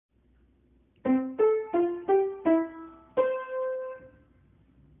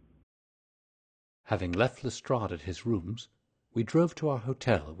Having left Lestrade at his rooms, we drove to our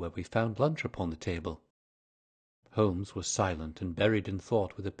hotel, where we found lunch upon the table. Holmes was silent and buried in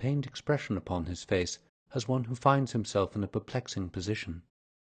thought, with a pained expression upon his face, as one who finds himself in a perplexing position.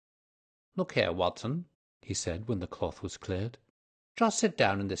 "Look here, Watson," he said, when the cloth was cleared. "Just sit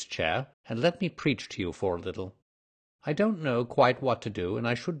down in this chair, and let me preach to you for a little. I don't know quite what to do, and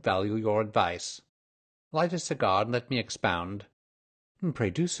I should value your advice. Light a cigar, and let me expound." "Pray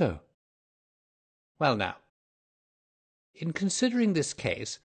do so." "Well, now, in considering this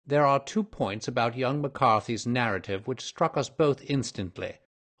case, there are 2 points about young McCarthy's narrative which struck us both instantly,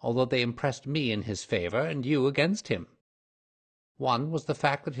 although they impressed me in his favour and you against him. One was the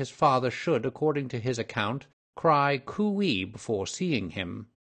fact that his father should, according to his account, cry coo-ee before seeing him.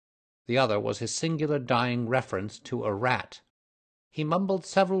 The other was his singular dying reference to a rat. He mumbled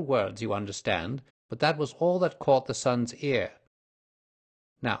several words, you understand, but that was all that caught the son's ear.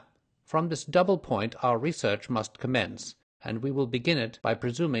 Now, from this double point our research must commence, and we will begin it by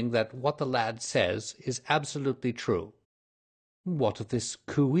presuming that what the lad says is absolutely true." "What of this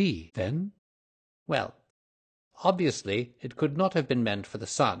coo-ee, then?" "Well, obviously it could not have been meant for the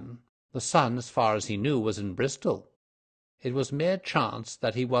son. The son, as far as he knew, was in Bristol. It was mere chance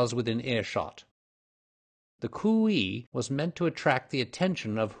that he was within earshot. The coo-ee was meant to attract the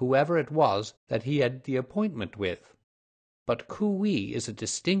attention of whoever it was that he had the appointment with. But coo-ee is a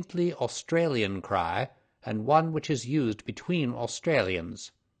distinctly Australian cry, and one which is used between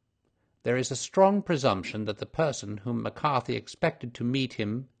Australians. There is a strong presumption that the person whom McCarthy expected to meet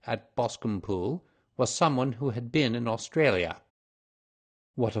him at Boscombe was someone who had been in Australia."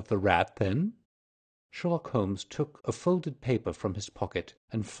 "What of the rat, then?" Sherlock Holmes took a folded paper from his pocket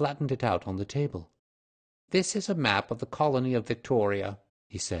and flattened it out on the table. "This is a map of the colony of Victoria,"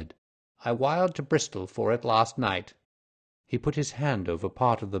 he said. "I wired to Bristol for it last night." He put his hand over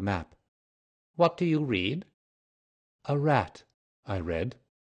part of the map. "What do you read?" "A rat," I read.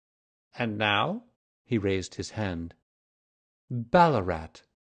 "And now?" He raised his hand. "Ballarat."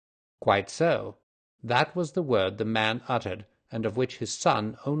 "Quite so. That was the word the man uttered, and of which his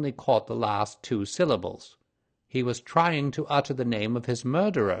son only caught the last 2 syllables. He was trying to utter the name of his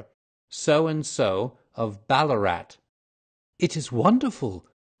murderer, so-and-so of Ballarat." "It is wonderful!"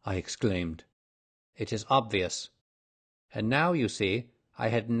 I exclaimed. "It is obvious. And now, you see, I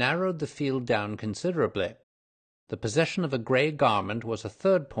had narrowed the field down considerably. The possession of a grey garment was a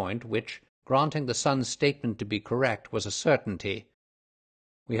 3rd point which, granting the son's statement to be correct, was a certainty.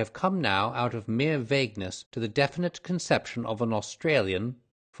 We have come now out of mere vagueness to the definite conception of an Australian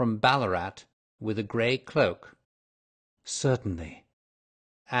from Ballarat with a grey cloak." "Certainly."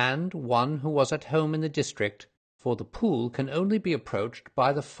 "And one who was at home in the district, for the pool can only be approached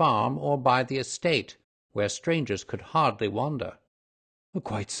by the farm or by the estate, where strangers could hardly wander."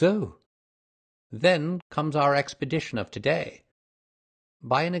 "Quite so." "Then comes our expedition of today.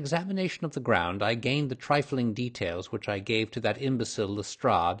 By an examination of the ground I gained the trifling details which I gave to that imbecile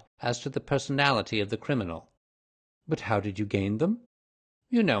Lestrade as to the personality of the criminal." "But how did you gain them?"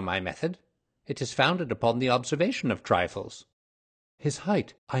 "You know my method. It is founded upon the observation of trifles." "His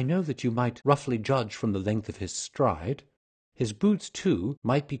height. I know that you might roughly judge from the length of his stride. His boots, too,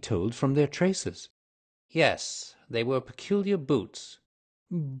 might be told from their traces." "Yes, they were peculiar boots."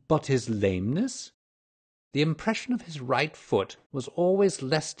 "But his lameness?" "The impression of his right foot was always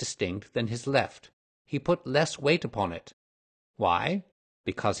less distinct than his left. He put less weight upon it." "Why?"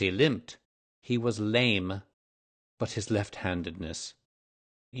 "Because he limped. He was lame." "But his left-handedness?"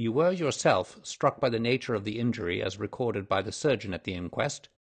 "You were yourself struck by the nature of the injury as recorded by the surgeon at the inquest.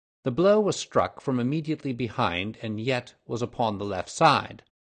 The blow was struck from immediately behind, and yet was upon the left side.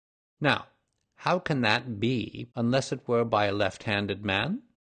 Now, how can that be, unless it were by a left-handed man?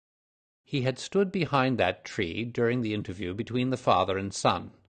 He had stood behind that tree during the interview between the father and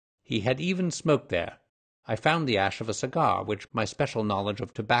son. He had even smoked there. I found the ash of a cigar, which my special knowledge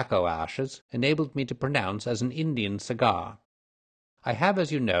of tobacco ashes enabled me to pronounce as an Indian cigar. I have,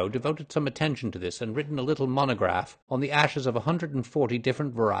 as you know, devoted some attention to this and written a little monograph on the ashes of 140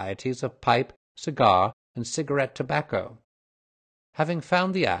 different varieties of pipe, cigar, and cigarette tobacco. Having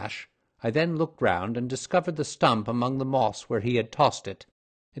found the ash, I then looked round and discovered the stump among the moss where he had tossed it.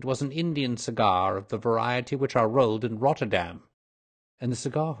 It was an Indian cigar of the variety which are rolled in Rotterdam." "And the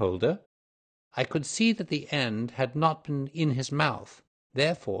cigar-holder?" "I could see that the end had not been in his mouth.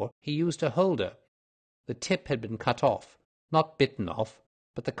 Therefore he used a holder. The tip had been cut off, not bitten off,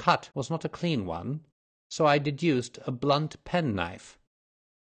 but the cut was not a clean one, so I deduced a blunt penknife."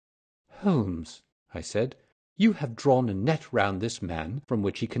 "Holmes," I said, "you have drawn a net round this man from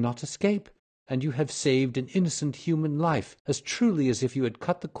which he cannot escape, and you have saved an innocent human life, as truly as if you had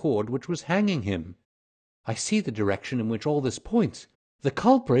cut the cord which was hanging him. I see the direction in which all this points. The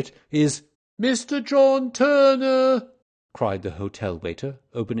culprit is—" "Mr. John Turner!" cried the hotel waiter,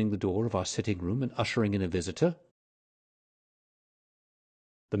 opening the door of our sitting-room and ushering in a visitor.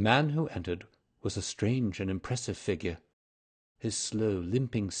 The man who entered was a strange and impressive figure. His slow,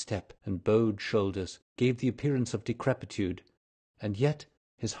 limping step and bowed shoulders gave the appearance of decrepitude, and yet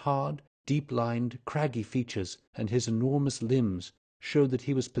his hard, deep-lined, craggy features and his enormous limbs showed that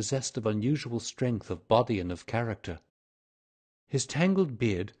he was possessed of unusual strength of body and of character. His tangled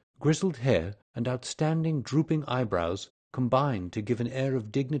beard, grizzled hair, and outstanding drooping eyebrows combined to give an air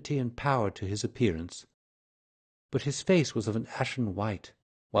of dignity and power to his appearance. But his face was of an ashen white,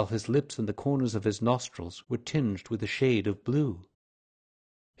 while his lips and the corners of his nostrils were tinged with a shade of blue.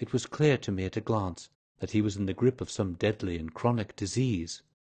 It was clear to me at a glance that he was in the grip of some deadly and chronic disease.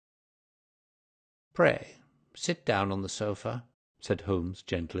 "Pray, sit down on the sofa," said Holmes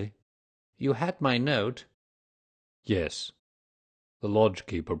gently. "You had my note?" "Yes. The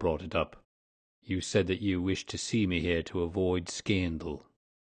lodge-keeper brought it up. You said that you wished to see me here to avoid scandal."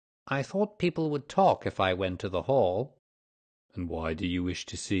 "I thought people would talk if I went to the hall." "And why do you wish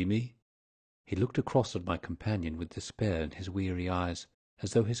to see me?" He looked across at my companion with despair in his weary eyes,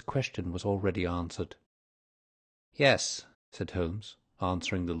 as though his question was already answered. "Yes," said Holmes,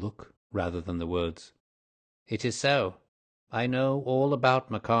 answering the look rather than the words. "It is so. I know all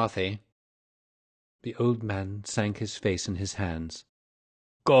about McCarthy." The old man sank his face in his hands.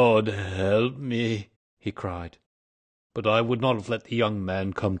 "God help me!" he cried. "But I would not have let the young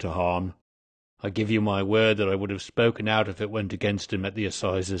man come to harm. I give you my word that I would have spoken out if it went against him at the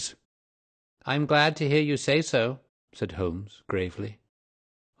assizes." "I'm glad to hear you say so," said Holmes gravely.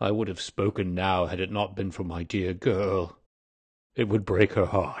 "I would have spoken now had it not been for my dear girl. It would break her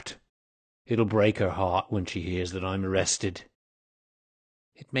heart. It'll break her heart when she hears that I'm arrested."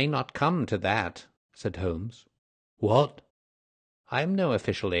 "It may not come to that," said Holmes. "What?" "I am no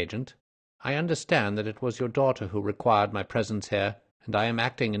official agent. I understand that it was your daughter who required my presence here, and I am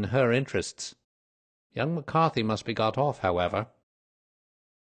acting in her interests. Young McCarthy must be got off, however."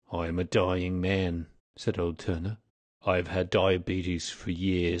 "I am a dying man," said old Turner. "I have had diabetes for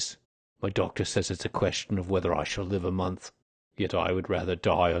years. My doctor says it's a question of whether I shall live a month. Yet I would rather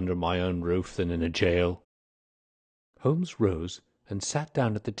die under my own roof than in a jail." Holmes rose and sat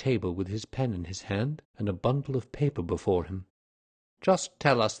down at the table with his pen in his hand and a bundle of paper before him. "Just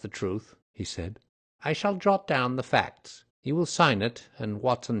tell us the truth," he said. "I shall jot down the facts. You will sign it, and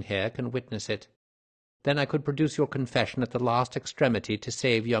Watson here can witness it. Then I could produce your confession at the last extremity to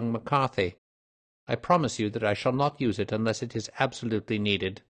save young McCarthy. I promise you that I shall not use it unless it is absolutely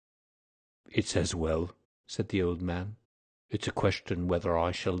needed." "It's as well," said the old man. "It's a question whether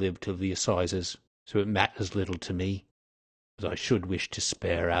I shall live till the assizes, so it matters little to me. But I should wish to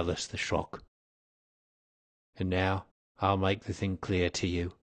spare Alice the shock. And now I'll make the thing clear to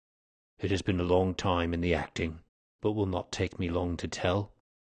you. It has been a long time in the acting, but will not take me long to tell.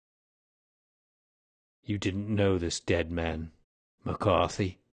 You didn't know this dead man,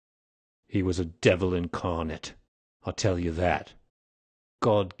 McCarthy. He was a devil incarnate, I'll tell you that.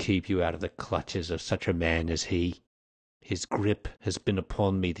 God keep you out of the clutches of such a man as he. His grip has been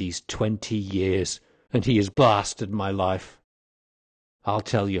upon me these 20 years, and he has blasted my life. I'll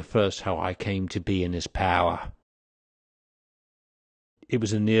tell you first how I came to be in his power. It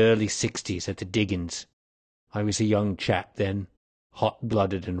was in the early 60s at the diggings. I was a young chap then,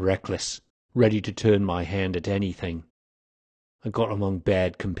 hot-blooded and reckless, ready to turn my hand at anything. I got among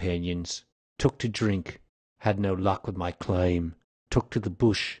bad companions, took to drink, had no luck with my claim, took to the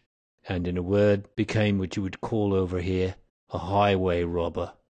bush, and, in a word, became what you would call over here a highway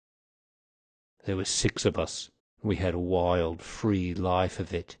robber. There were 6 of us. We had a wild, free life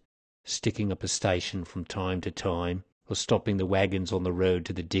of it, sticking up a station from time to time, or stopping the wagons on the road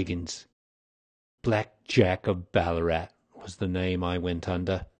to the diggings. Black Jack of Ballarat was the name I went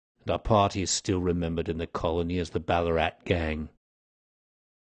under, and our party is still remembered in the colony as the Ballarat Gang.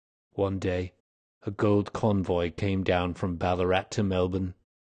 One day, a gold convoy came down from Ballarat to Melbourne.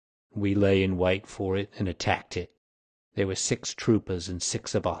 We lay in wait for it and attacked it. There were 6 troopers and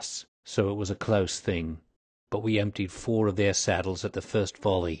 6 of us, so it was a close thing, but we emptied 4 of their saddles at the first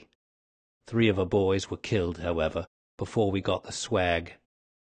volley. 3 of our boys were killed, however, before we got the swag.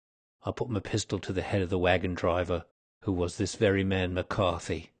 I put my pistol to the head of the wagon driver, who was this very man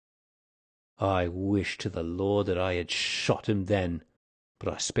McCarthy. I wish to the Lord that I had shot him then,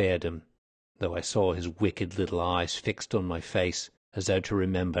 but I spared him, though I saw his wicked little eyes fixed on my face, as though to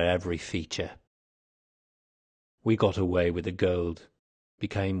remember every feature. We got away with the gold,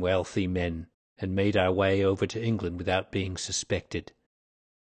 became wealthy men, and made our way over to England without being suspected.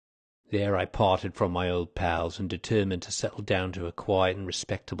 There I parted from my old pals and determined to settle down to a quiet and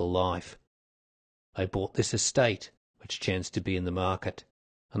respectable life. I bought this estate, which chanced to be in the market,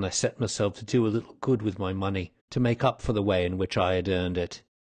 and I set myself to do a little good with my money to make up for the way in which I had earned it.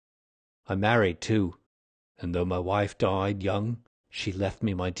 I married, too, and though my wife died young, she left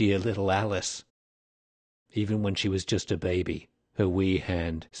me my dear little Alice. Even when she was just a baby, her wee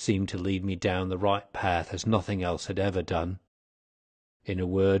hand seemed to lead me down the right path as nothing else had ever done. In a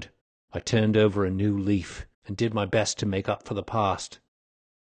word, I turned over a new leaf and did my best to make up for the past.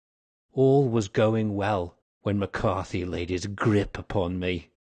 All was going well when McCarthy laid his grip upon me.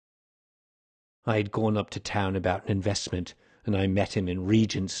 I had gone up to town about an investment, and I met him in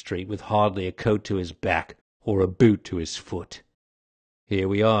Regent Street with hardly a coat to his back or a boot to his foot. "Here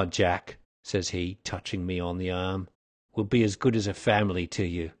we are, Jack," says he, touching me on the arm. "We'll be as good as a family to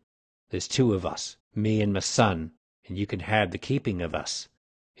you. There's two of us, me and my son, and you can have the keeping of us.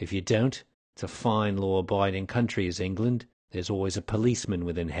 If you don't, it's a fine law-abiding country is England. There's always a policeman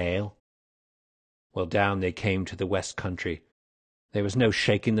within hail." Well, down they came to the West Country. There was no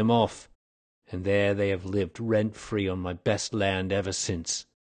shaking them off, and there they have lived rent-free on my best land ever since.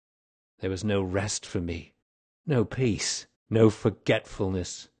 There was no rest for me, no peace, no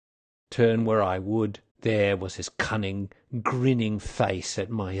forgetfulness. Turn where I would, there was his cunning, grinning face at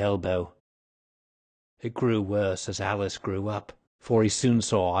my elbow. It grew worse as Alice grew up, for he soon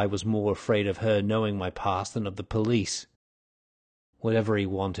saw I was more afraid of her knowing my past than of the police. Whatever he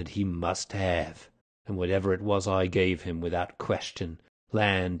wanted he must have, and whatever it was I gave him without question,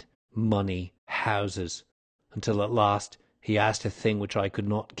 land, money, houses, until at last he asked a thing which I could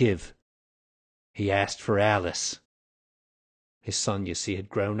not give. He asked for Alice. His son, you see, had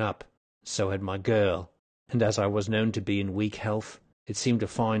grown up, so had my girl, and as I was known to be in weak health, it seemed a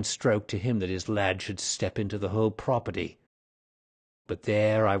fine stroke to him that his lad should step into the whole property. But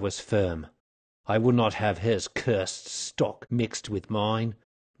there I was firm. I would not have his cursed stock mixed with mine.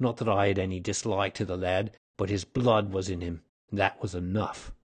 Not that I had any dislike to the lad, but his blood was in him, and that was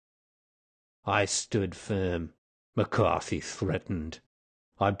enough. I stood firm. McCarthy threatened.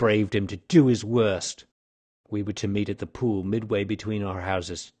 I braved him to do his worst. We were to meet at the pool midway between our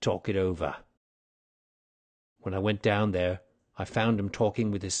houses to talk it over. When I went down there, I found him talking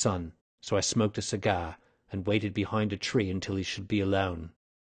with his son, so I smoked a cigar and waited behind a tree until he should be alone.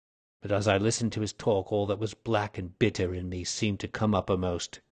 But as I listened to his talk, all that was black and bitter in me seemed to come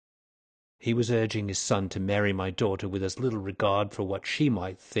uppermost. He was urging his son to marry my daughter with as little regard for what she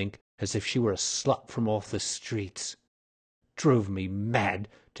might think as if she were a slut from off the streets. Drove me mad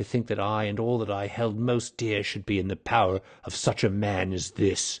to think that I and all that I held most dear should be in the power of such a man as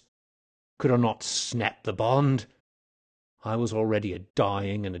this. Could I not snap the bond? I was already a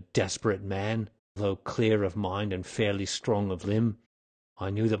dying and a desperate man, though clear of mind and fairly strong of limb. I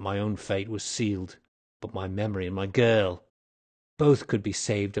knew that my own fate was sealed, but my memory and my girl, both could be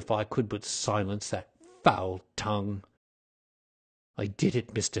saved if I could but silence that foul tongue. I did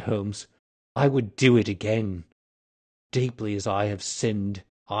it, Mr. Holmes. I would do it again. Deeply as I have sinned,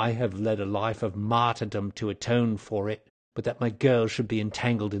 I have led a life of martyrdom to atone for it, but that my girl should be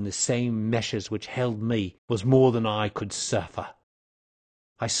entangled in the same meshes which held me was more than I could suffer.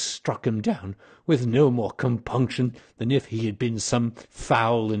 I struck him down with no more compunction than if he had been some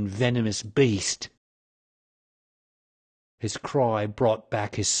foul and venomous beast. His cry brought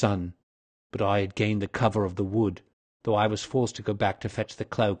back his son, but I had gained the cover of the wood, though I was forced to go back to fetch the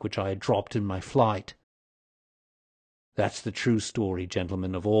cloak which I had dropped in my flight. That's the true story,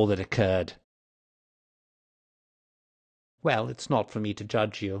 gentlemen, of all that occurred. "Well, it's not for me to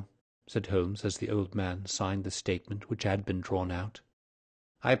judge you," said Holmes, as the old man signed the statement which had been drawn out.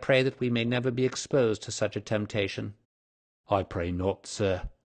 "I pray that we may never be exposed to such a temptation." "I pray not, sir.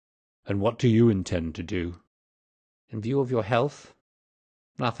 And what do you intend to do?" "In view of your health,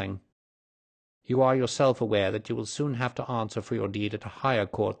 nothing. You are yourself aware that you will soon have to answer for your deed at a higher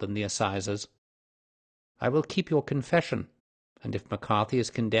court than the assizes. I will keep your confession, and if McCarthy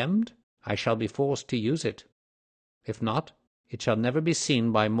is condemned, I shall be forced to use it. If not, it shall never be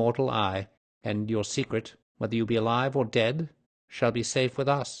seen by mortal eye, and your secret, whether you be alive or dead, shall be safe with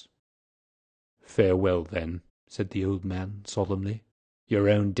us." "Farewell, then," said the old man solemnly. "Your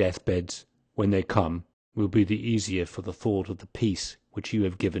own deathbeds, when they come, will be the easier for the thought of the peace which you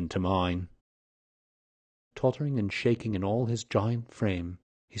have given to mine." Tottering and shaking in all his giant frame,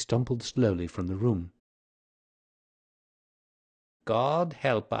 he stumbled slowly from the room. "God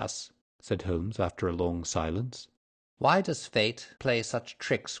help us," said Holmes after a long silence. "Why does fate play such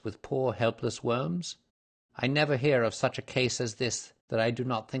tricks with poor helpless worms? I never hear of such a case as this that I do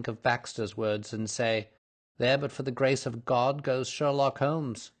not think of Baxter's words and say, "There but for the grace of God goes Sherlock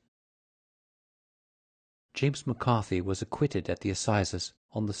Holmes." James McCarthy was acquitted at the assizes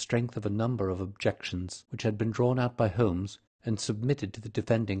on the strength of a number of objections which had been drawn out by Holmes and submitted to the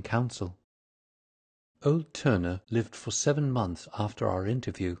defending counsel. Old Turner lived for 7 months after our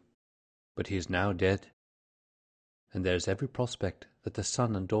interview, but he is now dead, and there is every prospect that the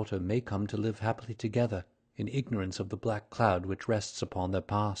son and daughter may come to live happily together in ignorance of the black cloud which rests upon their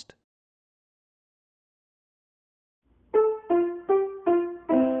past.